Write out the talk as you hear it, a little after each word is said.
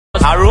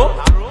Aro?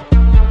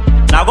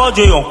 Now go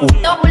do your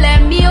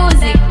Double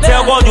music.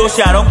 tell God you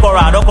say I don't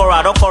cora.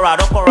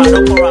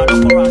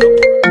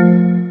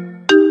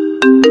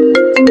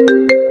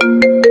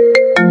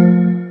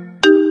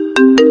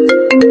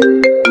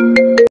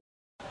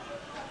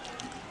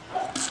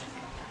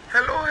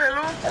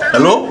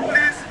 Hello?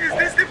 Please, is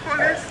this the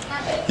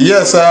police?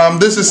 Yes,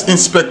 this is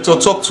Inspector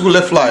Talk to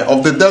Left Line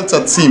of the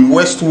Delta Team,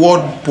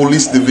 Westward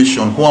Police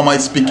Division. Who am I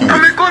speaking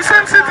I'm with? a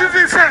concerned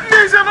citizen, sir.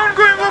 There is an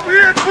ongoing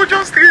robbery at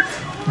Kojo Street.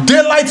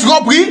 Daylight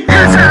robbery?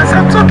 Yes, sir, as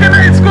I'm talking,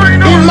 it's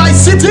going on. In my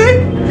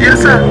city?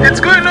 Yes, sir, it's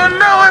going on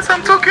now as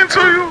I'm talking to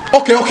you.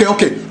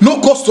 Okay. No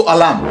cause to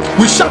alarm.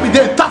 We shall be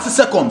there in 30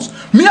 seconds.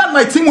 Me and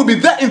my team will be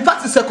there in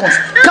 30 seconds.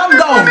 Calm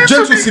down,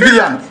 gentle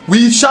civilian.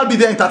 We shall be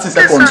there in 30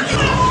 seconds.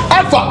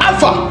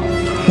 Alpha!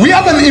 We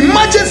have an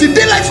emergency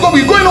daylight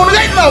robbery going on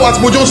right now at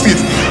Mojo Street.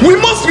 We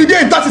must be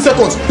there in 30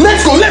 seconds.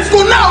 Let's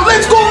go now.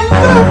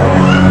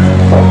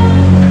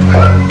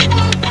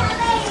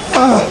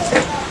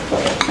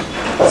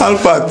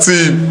 Alpha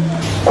team.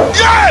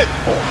 Yeah!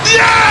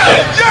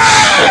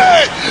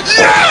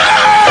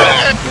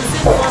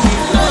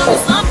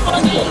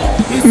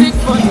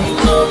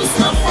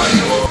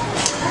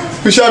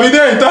 We shall be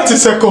there in 30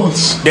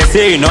 seconds. They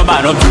say you know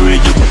man not be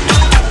reachable.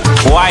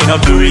 Why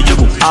not be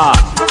reachable?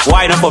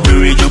 Why not for be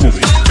reachable?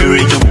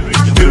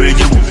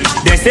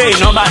 They say you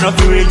know man not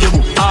be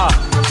reachable.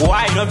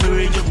 Why not be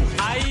reachable?